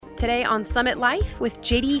today on Summit Life with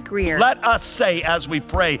JD Greear. Let us say as we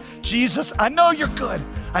pray, Jesus, I know you're good.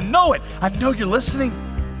 I know it. I know you're listening,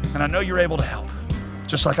 and I know you're able to help,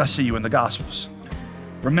 just like I see you in the Gospels.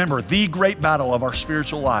 Remember, the great battle of our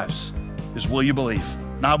spiritual lives is will you believe?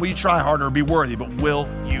 Not will you try harder or be worthy, but will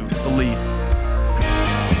you believe?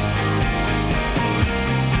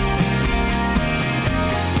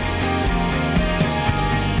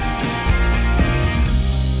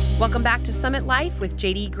 Welcome back to Summit Life with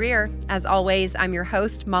JD Greear. As always, I'm your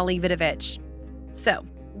host, Molly Vidovich. So,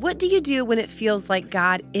 what do you do when it feels like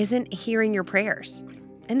God isn't hearing your prayers?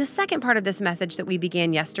 In the second part of this message that we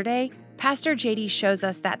began yesterday, Pastor JD shows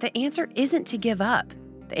us that the answer isn't to give up.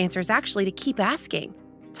 The answer is actually to keep asking.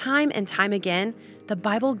 Time and time again, the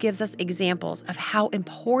Bible gives us examples of how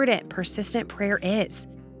important persistent prayer is.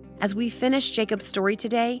 As we finish Jacob's story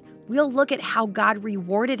today, we'll look at how God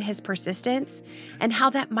rewarded his persistence and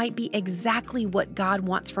how that might be exactly what God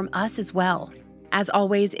wants from us as well. As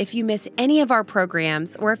always, if you miss any of our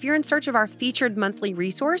programs or if you're in search of our featured monthly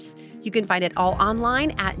resource, you can find it all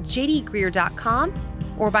online at jdgreear.com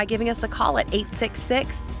or by giving us a call at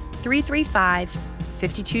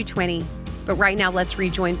 866-335-5220. But right now, let's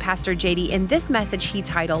rejoin Pastor JD in this message he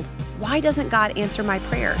titled, Why Doesn't God Answer My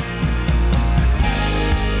Prayer?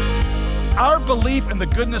 Our belief in the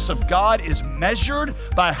goodness of God is measured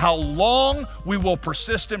by how long we will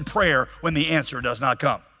persist in prayer when the answer does not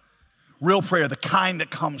come. Real prayer, the kind that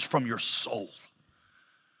comes from your soul,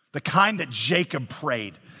 the kind that Jacob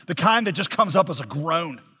prayed, the kind that just comes up as a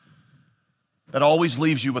groan, that always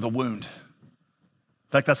leaves you with a wound.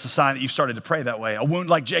 In fact, that's the sign that you've started to pray that way, a wound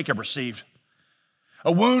like Jacob received.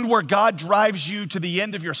 A wound where God drives you to the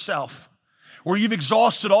end of yourself, where you've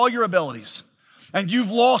exhausted all your abilities, and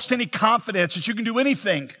you've lost any confidence that you can do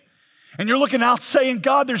anything. And you're looking out saying,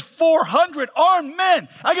 God, there's 400 armed men.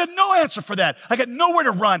 I got no answer for that. I got nowhere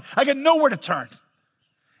to run. I got nowhere to turn.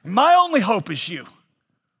 And my only hope is you.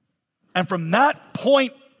 And from that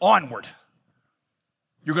point onward,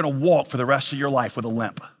 you're going to walk for the rest of your life with a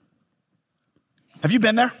limp. Have you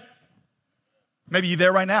been there? Maybe you're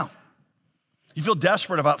there right now. You feel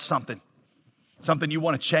desperate about something you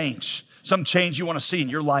want to change, some change you want to see in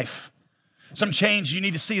your life. Some change you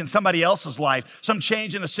need to see in somebody else's life, some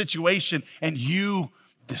change in a situation, and you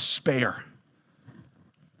despair.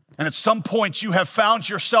 And at some point, you have found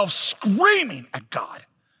yourself screaming at God.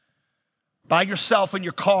 By yourself in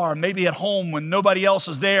your car, maybe at home when nobody else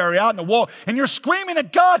is there, or out in the walk, and you're screaming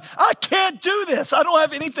at God, I can't do this. I don't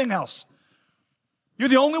have anything else. You're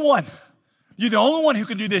the only one. You're the only one who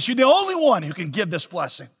can do this. You're the only one who can give this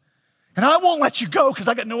blessing. And I won't let you go because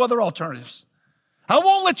I got no other alternatives. I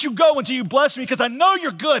won't let you go until you bless me because I know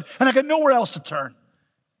you're good and I got nowhere else to turn.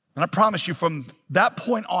 And I promise you from that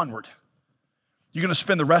point onward, you're going to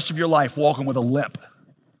spend the rest of your life walking with a limp,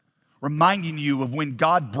 reminding you of when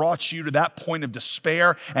God brought you to that point of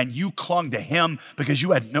despair and you clung to him because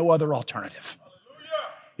you had no other alternative.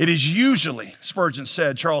 It is usually,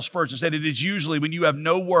 Charles Spurgeon said, it is usually when you have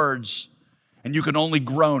no words and you can only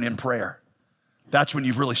groan in prayer. That's when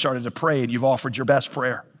you've really started to pray and you've offered your best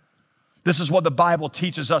prayer. This is what the Bible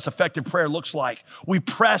teaches us effective prayer looks like. We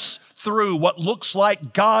press through what looks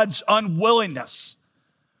like God's unwillingness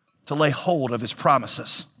to lay hold of his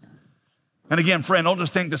promises. And again, friend, don't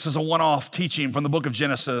just think this is a one-off teaching from the book of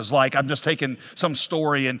Genesis, like I'm just taking some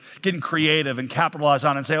story and getting creative and capitalize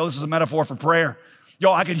on it and say, oh, this is a metaphor for prayer.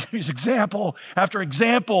 Yo, I could use example after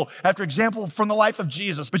example after example from the life of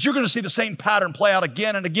Jesus, but you're going to see the same pattern play out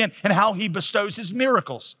again and again in how he bestows his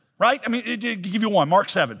miracles, right? I mean, to give you one, Mark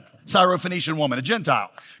 7. Syrophoenician woman, a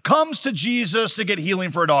Gentile, comes to Jesus to get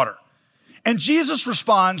healing for a daughter. And Jesus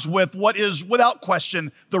responds with what is, without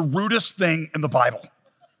question, the rudest thing in the Bible.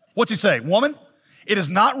 What's he say? Woman, it is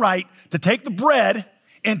not right to take the bread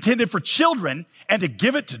intended for children and to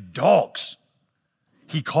give it to dogs.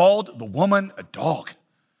 He called the woman a dog.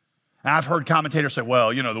 And I've heard commentators say,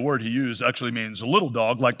 well, the word he used actually means a little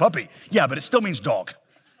dog like puppy. Yeah, but it still means dog.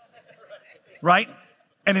 Right?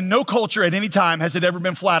 And in no culture at any time has it ever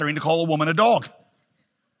been flattering to call a woman a dog.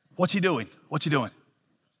 What's he doing?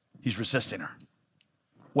 He's resisting her.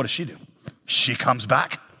 What does she do? She comes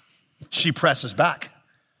back. She presses back.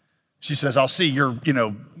 She says, I'll see your,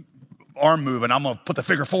 arm moving. I'm going to put the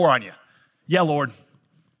figure 4 on you. Yeah, Lord.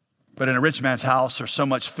 But in a rich man's house, there's so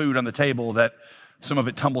much food on the table that some of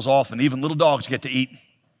it tumbles off and even little dogs get to eat.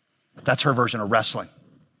 That's her version of wrestling.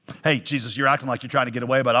 Hey, Jesus, you're acting like you're trying to get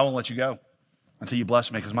away, but I won't let you go until you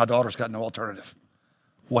bless me because my daughter's got no alternative.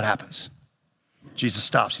 What happens? Jesus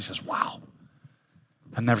stops. He says, wow,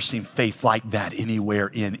 I've never seen faith like that anywhere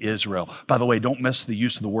in Israel. By the way, don't miss the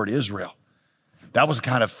use of the word Israel. That was the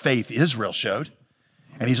kind of faith Israel showed.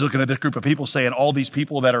 And he's looking at this group of people saying, all these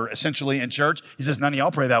people that are essentially in church, he says, none of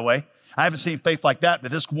y'all pray that way. I haven't seen faith like that,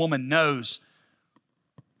 but this woman knows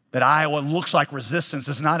that what looks like resistance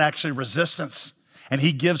is not actually resistance. And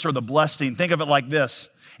he gives her the blessing. Think of it like this.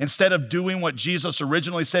 Instead of doing what Jesus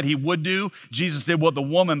originally said he would do, Jesus did what the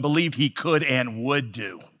woman believed he could and would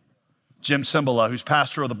do. Jim Cymbala, who's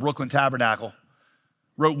pastor of the Brooklyn Tabernacle,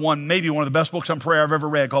 wrote maybe one of the best books on prayer I've ever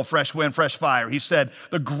read called Fresh Wind, Fresh Fire. He said,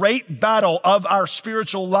 the great battle of our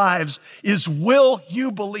spiritual lives is, will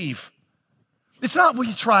you believe? It's not, will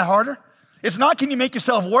you try harder? It's not, can you make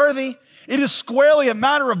yourself worthy? It is squarely a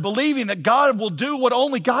matter of believing that God will do what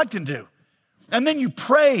only God can do. And then you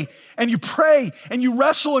pray and you pray and you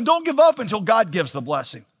wrestle and don't give up until God gives the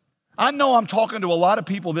blessing. I know I'm talking to a lot of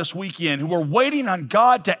people this weekend who are waiting on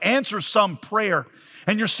God to answer some prayer.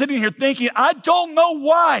 And you're sitting here thinking, I don't know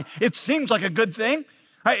why. It seems like a good thing.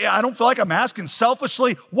 I don't feel like I'm asking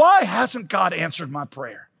selfishly, why hasn't God answered my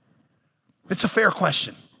prayer? It's a fair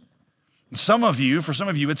question. And for some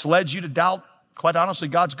of you, it's led you to doubt, quite honestly,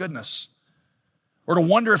 God's goodness, or to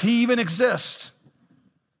wonder if he even exists.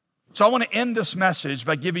 So I want to end this message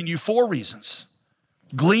by giving you 4 reasons,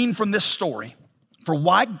 gleaned from this story, for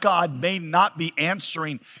why God may not be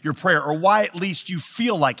answering your prayer, or why at least you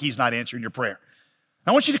feel like he's not answering your prayer.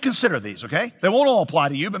 I want you to consider these, okay? They won't all apply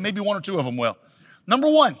to you, but maybe 1 or 2 of them will. Number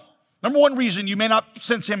one reason you may not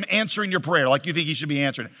sense him answering your prayer like you think he should be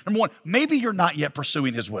answering it. Number 1, maybe you're not yet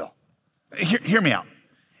pursuing his will. Hear me out.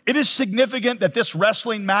 It is significant that this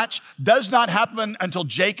wrestling match does not happen until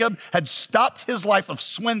Jacob had stopped his life of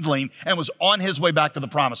swindling and was on his way back to the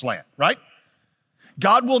promised land, right?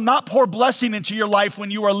 God will not pour blessing into your life when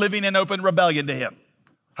you are living in open rebellion to him.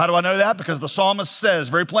 How do I know that? Because the psalmist says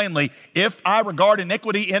very plainly, if I regard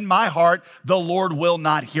iniquity in my heart, the Lord will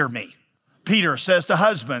not hear me. Peter says to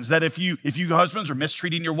husbands that if you husbands are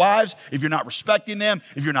mistreating your wives, if you're not respecting them,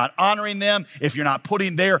 if you're not honoring them, if you're not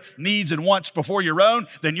putting their needs and wants before your own,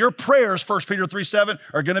 then your prayers, 1 Peter 3:7,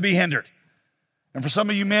 are going to be hindered. And for some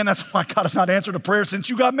of you men, that's why God has not answered a prayer since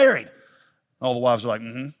you got married. All the wives are like,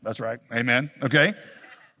 that's right, amen, okay?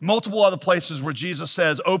 Multiple other places where Jesus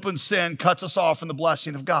says open sin cuts us off from the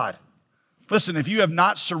blessing of God. Listen, if you have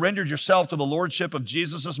not surrendered yourself to the lordship of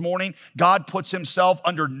Jesus this morning, God puts himself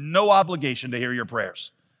under no obligation to hear your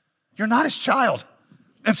prayers. You're not his child.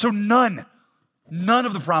 And so none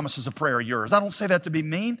of the promises of prayer are yours. I don't say that to be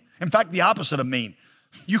mean. In fact, the opposite of mean.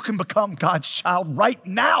 You can become God's child right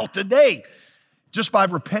now, today, just by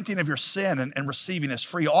repenting of your sin and receiving his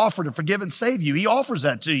free offer to forgive and save you. He offers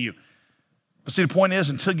that to you. But see, the point is,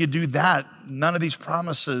 until you do that, none of these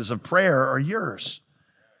promises of prayer are yours.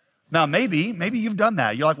 Now, maybe you've done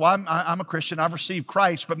that. You're like, well, I'm a Christian. I've received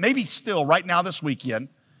Christ. But maybe still, right now this weekend,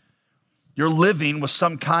 you're living with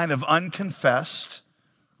some kind of unconfessed,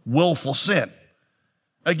 willful sin.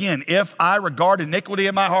 Again, if I regard iniquity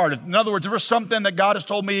in my heart, in other words, if there's something that God has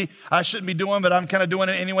told me I shouldn't be doing, but I'm kind of doing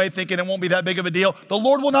it anyway, thinking it won't be that big of a deal, the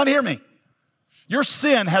Lord will not hear me. Your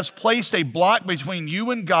sin has placed a block between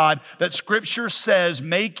you and God that Scripture says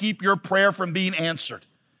may keep your prayer from being answered.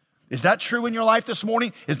 Is that true in your life this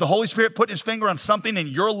morning? Is the Holy Spirit putting his finger on something in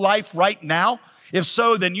your life right now? If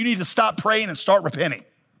so, then you need to stop praying and start repenting.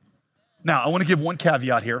 Now, I want to give one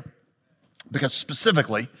caveat here, because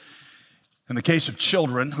specifically, in the case of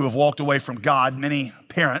children who have walked away from God, many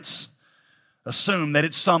parents assume that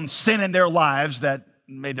it's some sin in their lives that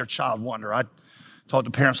made their child wander. I talk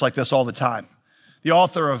to parents like this all the time. The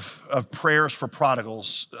author of Prayers for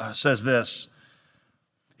Prodigals says this.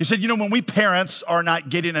 He said, when we parents are not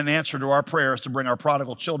getting an answer to our prayers to bring our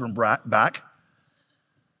prodigal children back,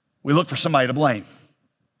 we look for somebody to blame,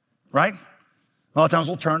 right? A lot of times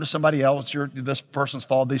we'll turn to somebody else. It's this person's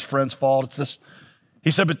fault, these friends' fault. It's this. He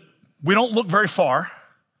said, but we don't look very far.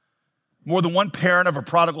 More than one parent of a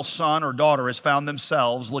prodigal son or daughter has found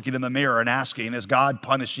themselves looking in the mirror and asking, is God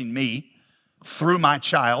punishing me through my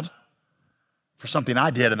child for something I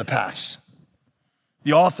did in the past?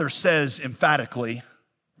 The author says emphatically,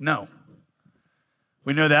 no.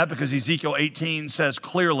 We know that because Ezekiel 18 says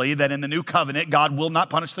clearly that in the new covenant, God will not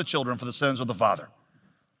punish the children for the sins of the father.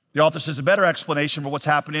 The author says a better explanation for what's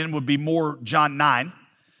happening would be more John 9,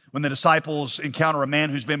 when the disciples encounter a man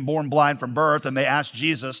who's been born blind from birth, and they ask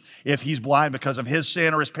Jesus if he's blind because of his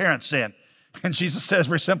sin or his parents' sin. And Jesus says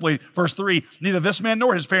very simply, verse 3, neither this man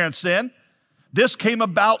nor his parents sin. This came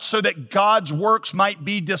about so that God's works might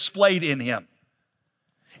be displayed in him.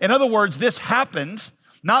 In other words, this happened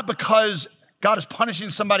not because God is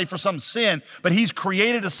punishing somebody for some sin, but he's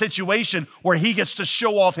created a situation where he gets to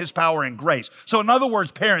show off his power and grace. So in other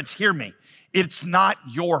words, parents, hear me. It's not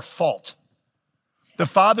your fault. The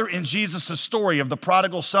father in Jesus' story of the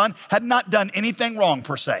prodigal son had not done anything wrong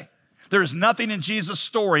per se. There is nothing in Jesus'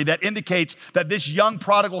 story that indicates that this young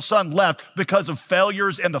prodigal son left because of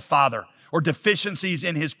failures in the father or deficiencies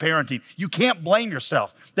in his parenting. You can't blame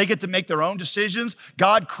yourself. They get to make their own decisions.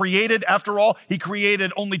 God created, after all, he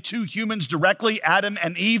created only two humans directly, Adam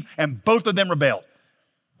and Eve, and both of them rebelled.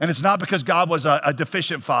 And it's not because God was a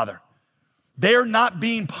deficient father. They're not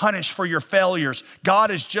being punished for your failures.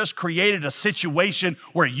 God has just created a situation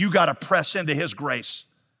where you got to press into his grace.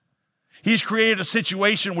 He's created a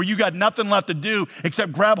situation where you got nothing left to do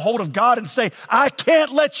except grab hold of God and say, I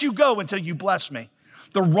can't let you go until you bless me.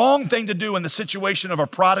 The wrong thing to do in the situation of a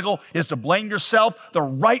prodigal is to blame yourself. The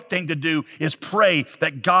right thing to do is pray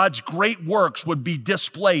that God's great works would be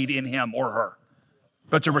displayed in him or her.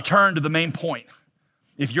 But to return to the main point,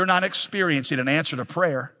 if you're not experiencing an answer to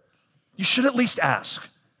prayer, you should at least ask,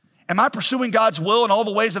 am I pursuing God's will in all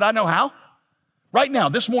the ways that I know how? Right now,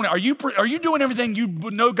 this morning, are you doing everything you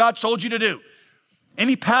know God's told you to do?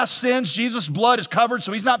 Any past sins, Jesus' blood is covered,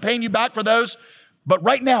 so he's not paying you back for those. But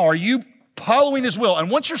right now, are you following his will?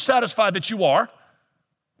 And once you're satisfied that you are,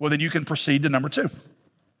 well, then you can proceed to number two.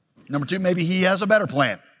 Number two, maybe he has a better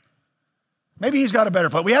plan. Maybe he's got a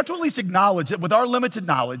better plan. We have to at least acknowledge that with our limited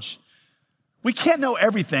knowledge, we can't know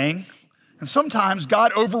everything. And sometimes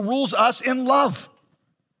God overrules us in love,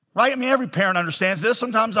 right? I mean, every parent understands this.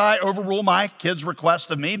 Sometimes I overrule my kids' request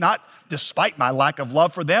of me, not despite my lack of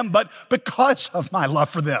love for them, but because of my love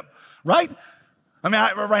for them, right? I mean,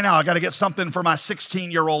 right now, I got to get something for my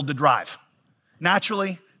 16-year-old to drive.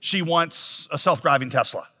 Naturally, she wants a self-driving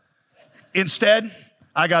Tesla. Instead,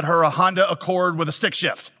 I got her a Honda Accord with a stick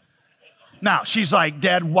shift. Now, she's like,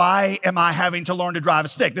 Dad, why am I having to learn to drive a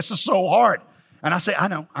stick? This is so hard. And I say, I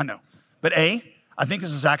know. But A, I think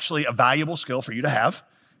this is actually a valuable skill for you to have.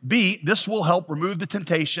 B, this will help remove the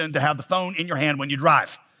temptation to have the phone in your hand when you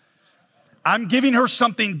drive. I'm giving her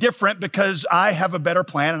something different because I have a better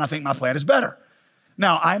plan and I think my plan is better.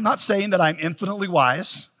 Now, I'm not saying that I'm infinitely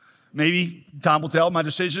wise. Maybe time will tell my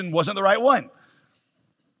decision wasn't the right one.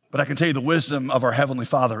 But I can tell you the wisdom of our Heavenly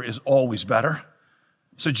Father is always better.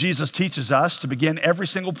 So Jesus teaches us to begin every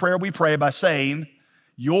single prayer we pray by saying,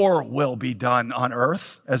 your will be done on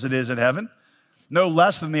earth as it is in heaven. No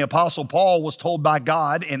less than the Apostle Paul was told by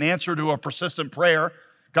God in answer to a persistent prayer.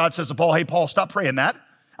 God says to Paul, hey, Paul, stop praying that.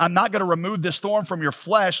 I'm not going to remove this thorn from your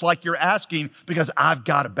flesh like you're asking because I've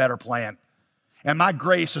got a better plan. And my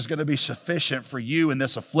grace is going to be sufficient for you in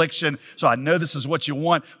this affliction. So I know this is what you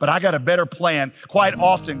want, but I got a better plan. Quite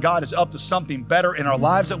often, God is up to something better in our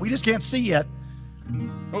lives that we just can't see yet.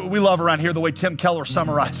 We love around here the way Tim Keller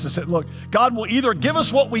summarizes it. Look, God will either give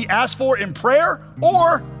us what we ask for in prayer,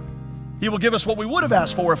 or he will give us what we would have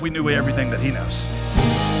asked for if we knew everything that he knows.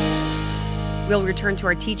 We'll return to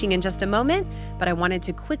our teaching in just a moment, but I wanted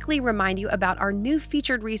to quickly remind you about our new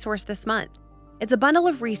featured resource this month. It's a bundle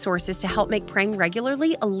of resources to help make praying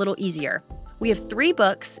regularly a little easier. We have 3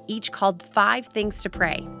 books, each called 5 Things to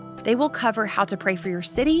Pray. They will cover how to pray for your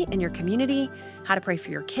city and your community, how to pray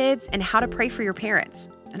for your kids, and how to pray for your parents.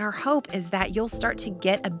 And our hope is that you'll start to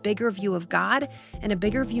get a bigger view of God and a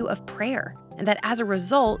bigger view of prayer, and that as a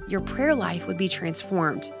result, your prayer life would be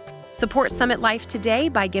transformed. Support Summit Life today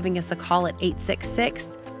by giving us a call at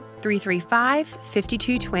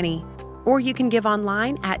 866-335-5220, or you can give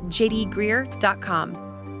online at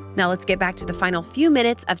jdgreer.com. Now let's get back to the final few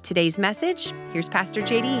minutes of today's message. Here's Pastor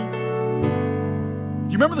JD.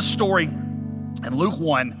 You remember the story in Luke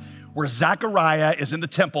 1 where Zechariah is in the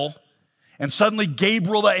temple and suddenly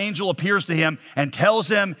Gabriel, the angel, appears to him and tells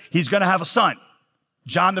him he's going to have a son,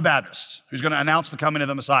 John the Baptist, who's going to announce the coming of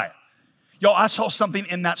the Messiah. Y'all, I saw something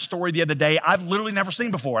in that story the other day I've literally never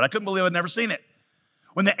seen before, and I couldn't believe I'd never seen it.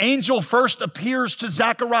 When the angel first appears to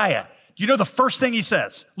Zechariah, you know the first thing he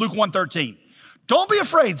says? Luke 1:13. Don't be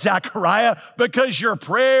afraid, Zechariah, because your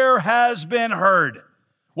prayer has been heard.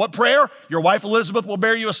 What prayer? Your wife Elizabeth will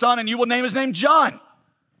bear you a son and you will name his name John.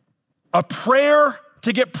 A prayer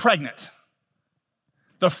to get pregnant.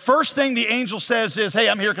 The first thing the angel says is, hey,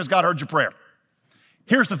 I'm here because God heard your prayer.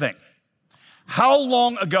 Here's the thing. How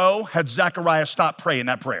long ago had Zechariah stopped praying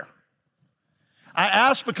that prayer? I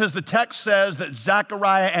ask because the text says that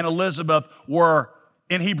Zechariah and Elizabeth were,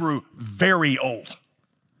 in Hebrew, very old.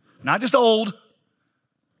 Not just old,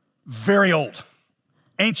 very old.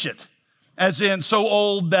 Ancient. As in so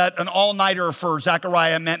old that an all-nighter for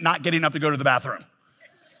Zechariah meant not getting up to go to the bathroom,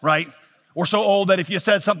 right? Or so old that if you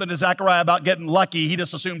said something to Zechariah about getting lucky, he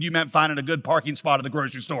just assumed you meant finding a good parking spot at the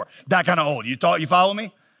grocery store. That kind of old. You follow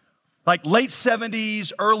me? Like late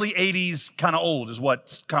 70s, early 80s kind of old is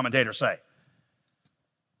what commentators say.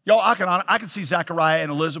 Y'all, I can see Zechariah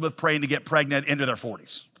and Elizabeth praying to get pregnant into their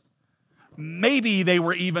 40s. Maybe they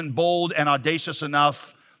were even bold and audacious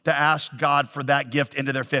enough to ask God for that gift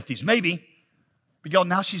into their 50s. Maybe. But y'all,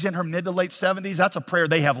 now she's in her mid to late 70s. That's a prayer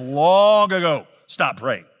they have long ago stopped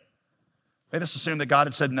praying. They just assumed that God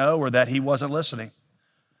had said no or that he wasn't listening.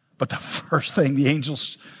 But the first thing the angel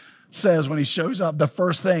says when he shows up, the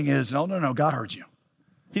first thing is, no, God heard you.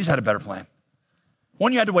 He's had a better plan.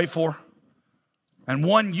 One you had to wait for, and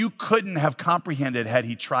one you couldn't have comprehended had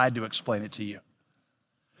he tried to explain it to you.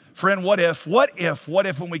 Friend, what if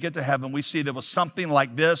when we get to heaven, we see there was something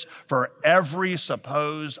like this for every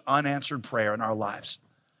supposed unanswered prayer in our lives?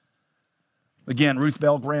 Again, Ruth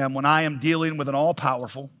Bell Graham, when I am dealing with an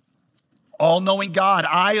all-powerful, all-knowing God,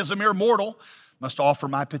 I, as a mere mortal, must offer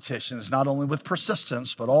my petitions not only with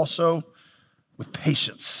persistence, but also with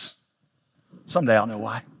patience. Someday I'll know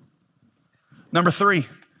why. Number three,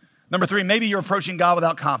 maybe you're approaching God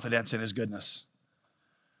without confidence in his goodness.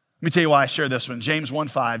 Let me tell you why I share this one. James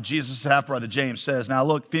 1:5, Jesus' half-brother James says, now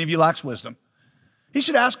look, if any of you lacks wisdom, he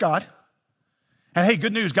should ask God. And hey,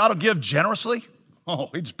 good news, God will give generously. Oh,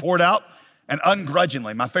 he just poured out and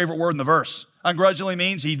ungrudgingly. My favorite word in the verse. Ungrudgingly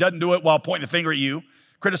means he doesn't do it while pointing the finger at you,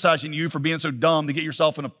 criticizing you for being so dumb to get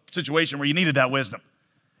yourself in a situation where you needed that wisdom.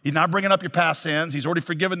 He's not bringing up your past sins. He's already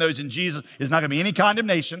forgiven those in Jesus. There's not going to be any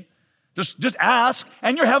condemnation. Just ask,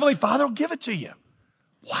 and your heavenly Father will give it to you.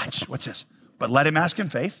 Watch, what's this? But let him ask in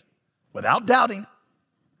faith, without doubting.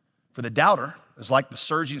 For the doubter is like the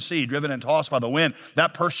surging sea driven and tossed by the wind.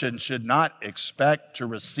 That person should not expect to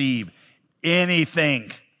receive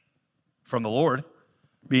anything from the Lord,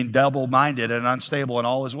 being double-minded and unstable in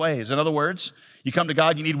all his ways. In other words, you come to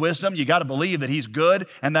God, you need wisdom. You got to believe that he's good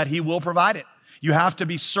and that he will provide it. You have to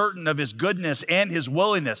be certain of his goodness and his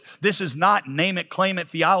willingness. This is not name it, claim it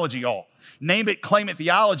theology, y'all. Name it, claim it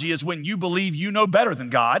theology is when you believe you know better than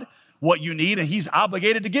God what you need, and he's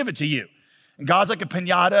obligated to give it to you. And God's like a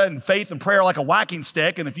piñata, and faith and prayer like a whacking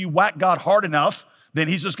stick, and if you whack God hard enough, then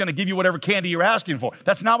he's just going to give you whatever candy you're asking for.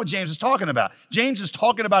 That's not what James is talking about. James is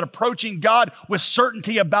talking about approaching God with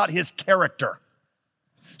certainty about his character,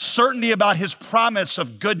 certainty about his promise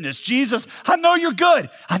of goodness. Jesus, I know you're good.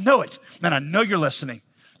 I know it, and I know you're listening.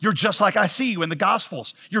 You're just like I see you in the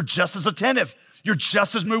Gospels. You're just as attentive. You're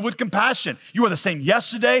just as moved with compassion. You are the same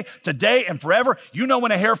yesterday, today, and forever. You know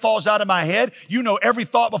when a hair falls out of my head. You know every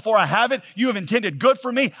thought before I have it. You have intended good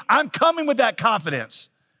for me. I'm coming with that confidence.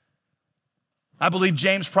 I believe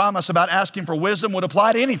James' promise about asking for wisdom would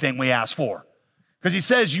apply to anything we ask for, because he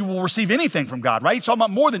says you will receive anything from God, right? He's talking about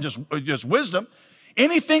more than just wisdom.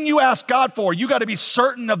 Anything you ask God for, you got to be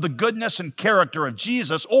certain of the goodness and character of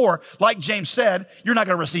Jesus, or like James said, you're not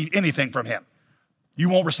going to receive anything from him. You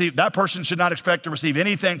won't receive, that person should not expect to receive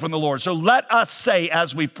anything from the Lord. So let us say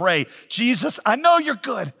as we pray, Jesus, I know you're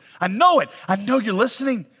good. I know it. I know you're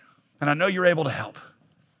listening, and I know you're able to help,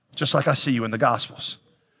 just like I see you in the Gospels.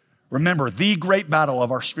 Remember, the great battle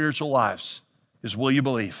of our spiritual lives is, will you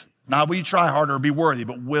believe? Not will you try harder or be worthy,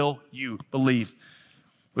 but will you believe?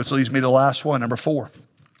 Which leads me to the last one, number 4.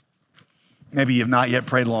 Maybe you've not yet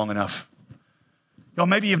prayed long enough.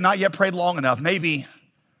 Maybe you've not yet prayed long enough. Maybe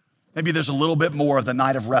there's a little bit more of the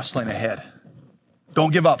night of wrestling ahead.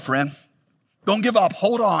 Don't give up, friend. Don't give up.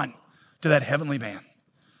 Hold on to that heavenly man.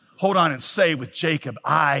 Hold on and say with Jacob,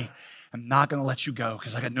 I am not going to let you go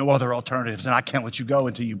because I got no other alternatives, and I can't let you go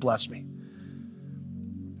until you bless me.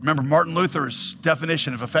 Remember Martin Luther's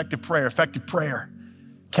definition of effective prayer,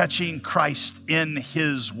 catching Christ in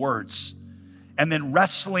his words and then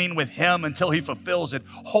wrestling with him until he fulfills it.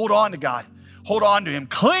 Hold on to God. Hold on to him.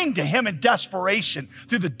 Cling to him in desperation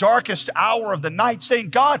through the darkest hour of the night, saying,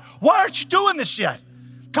 God, why aren't you doing this yet?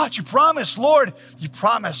 God, you promised, Lord, you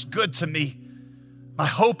promised good to me. My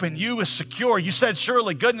hope in you is secure. You said,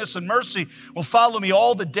 surely goodness and mercy will follow me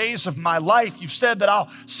all the days of my life. You've said that I'll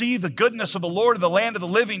see the goodness of the Lord in the land of the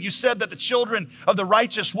living. You said that the children of the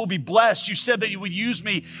righteous will be blessed. You said that you would use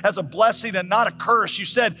me as a blessing and not a curse. You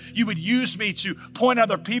said you would use me to point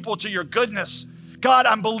other people to your goodness. God,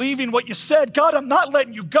 I'm believing what you said. God, I'm not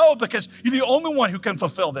letting you go because you're the only one who can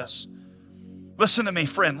fulfill this. Listen to me,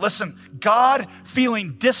 friend. Listen, God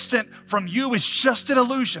feeling distant from you is just an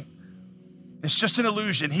illusion. It's just an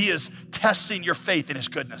illusion. He is testing your faith in his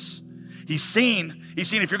goodness. He's seen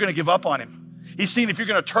if you're going to give up on him. He's seen if you're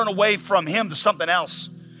going to turn away from him to something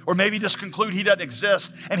else, or maybe just conclude he doesn't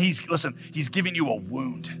exist. And he's giving you a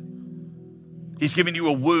wound. He's giving you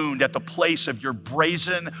a wound at the place of your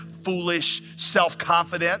brazen, foolish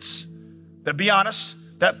self-confidence. That, be honest,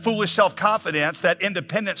 that foolish self-confidence, that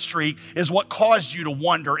independent streak is what caused you to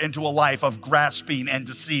wander into a life of grasping and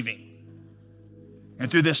deceiving. And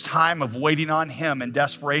through this time of waiting on him in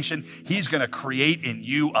desperation, he's going to create in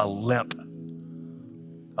you a limp.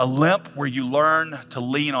 A limp where you learn to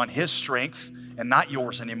lean on his strength and not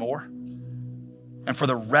yours anymore. And for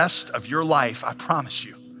the rest of your life, I promise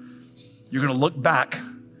you, you're going to look back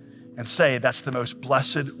and say, that's the most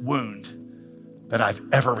blessed wound that I've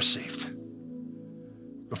ever received.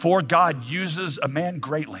 Before God uses a man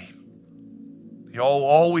greatly, you'll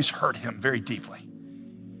always hurt him very deeply,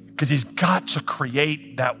 because he's got to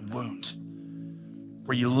create that wound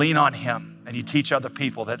where you lean on him and you teach other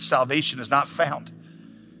people that salvation is not found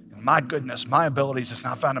in my goodness, my abilities. It's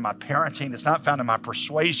not found in my parenting. It's not found in my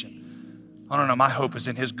persuasion. No, my hope is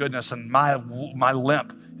in his goodness, and my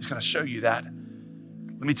limp is going to show you that.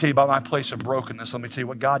 Let me tell you about my place of brokenness. Let me tell you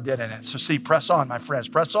what God did in it. So see, press on, my friends,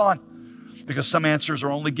 press on, because some answers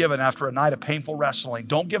are only given after a night of painful wrestling.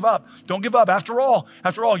 Don't give up. Don't give up. After all,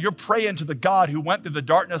 you're praying to the God who went through the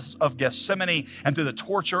darkness of Gethsemane and through the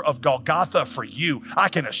torture of Golgotha for you. I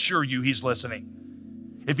can assure you he's listening.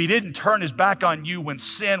 If he didn't turn his back on you when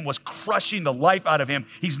sin was crushing the life out of him,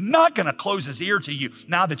 he's not going to close his ear to you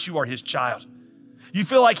now that you are his child. You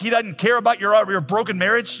feel like he doesn't care about your broken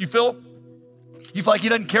marriage? You feel like he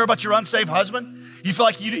doesn't care about your unsaved husband? You feel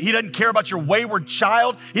like he doesn't care about your wayward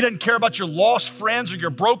child? He doesn't care about your lost friends or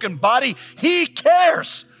your broken body? He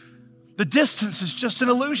cares. The distance is just an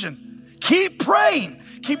illusion. Keep praying.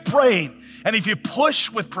 Keep praying. And if you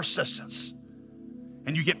push with persistence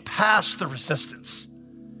and you get past the resistance,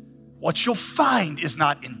 what you'll find is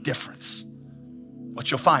not indifference. What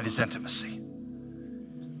you'll find is intimacy.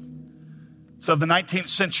 So the 19th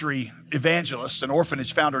century evangelist and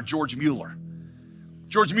orphanage founder, George Mueller.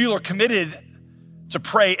 George Mueller committed to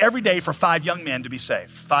pray every day for 5 young men to be saved,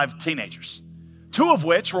 5 teenagers, 2 of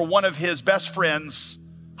which were one of his best friend's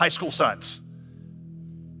high school sons.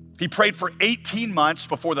 He prayed for 18 months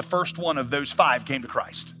before the first one of those 5 came to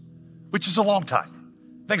Christ, which is a long time.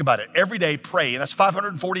 Think about it. Every day pray, and that's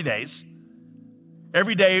 540 days.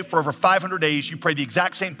 Every day for over 500 days, you pray the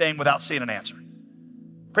exact same thing without seeing an answer.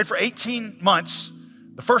 Prayed for 18 months.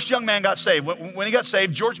 The first young man got saved. When he got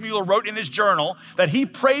saved, George Mueller wrote in his journal that he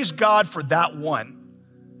praised God for that one.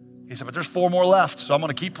 He said, but there's 4 more left, so I'm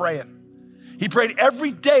going to keep praying. He prayed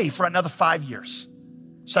every day for another 5 years.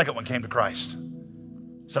 Second one came to Christ.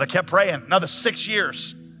 Said, I kept praying another 6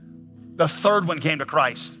 years. The third one came to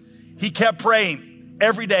Christ. He kept praying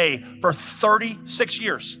every day for 36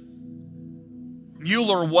 years.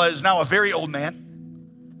 Mueller was now a very old man,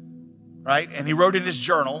 right? And he wrote in his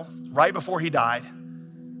journal right before he died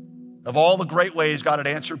of all the great ways God had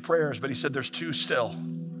answered prayers, but he said there's 2 still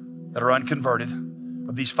that are unconverted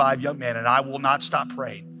of these 5 young men, and I will not stop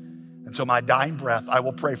praying until my dying breath. I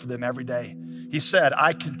will pray for them every day. He said,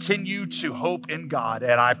 I continue to hope in God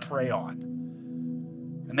and I pray on.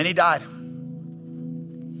 And then he died.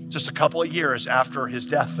 Just a couple of years after his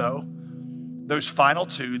death, though, those final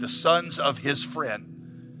 2, the sons of his friend,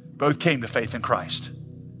 both came to faith in Christ.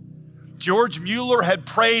 George Mueller had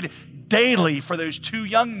prayed daily for those 2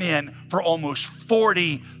 young men for almost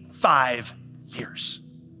 45 years.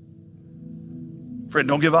 Friend,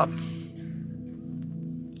 don't give up.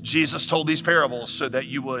 Jesus told these parables so that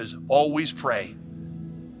you would always pray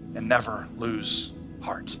and never lose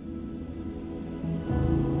heart.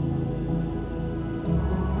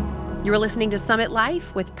 You're listening to Summit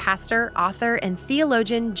Life with pastor, author, and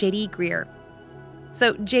theologian J.D. Greear.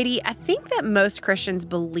 So, J.D., I think that most Christians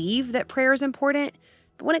believe that prayer is important,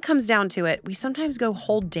 but when it comes down to it, we sometimes go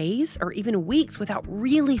whole days or even weeks without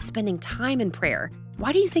really spending time in prayer.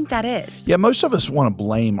 Why do you think that is? Yeah, most of us want to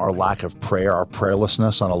blame our lack of prayer, our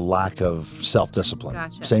prayerlessness, on a lack of self-discipline.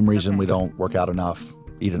 Gotcha. Same reason we don't work out enough,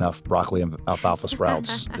 eat enough broccoli and alfalfa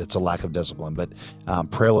sprouts. It's a lack of discipline. But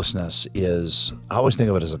prayerlessness is, I always think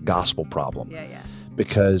of it as a gospel problem. Yeah.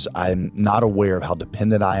 Because I'm not aware of how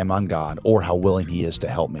dependent I am on God or how willing He is to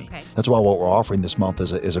help me. Okay. That's why what we're offering this month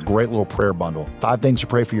is a great little prayer bundle. 5 Things to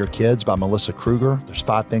Pray for Your Kids by Melissa Kruger. There's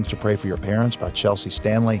 5 Things to Pray for Your Parents by Chelsea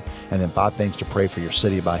Stanley. And then 5 Things to Pray for Your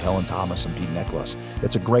City by Helen Thomas and Pete Nicholas.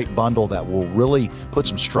 It's a great bundle that will really put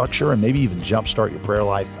some structure and maybe even jumpstart your prayer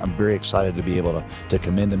life. I'm very excited to be able to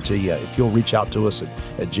commend them to you. If you'll reach out to us at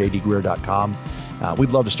jdgreear.com.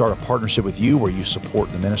 We'd love to start a partnership with you where you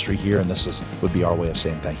support the ministry here, and this would be our way of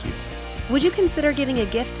saying thank you. Would you consider giving a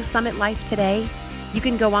gift to Summit Life today? You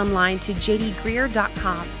can go online to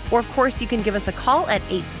jdgreear.com, or of course you can give us a call at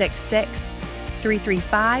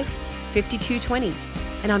 866-335-5220.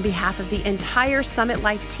 And on behalf of the entire Summit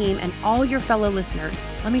Life team and all your fellow listeners,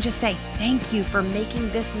 let me just say thank you for making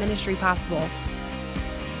this ministry possible.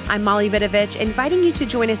 I'm Molly Vidovich, inviting you to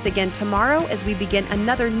join us again tomorrow as we begin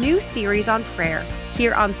another new series on prayer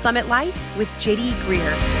here on Summit Life with J.D.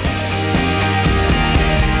 Greear.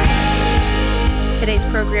 Today's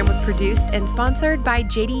program was produced and sponsored by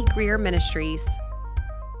J.D. Greear Ministries.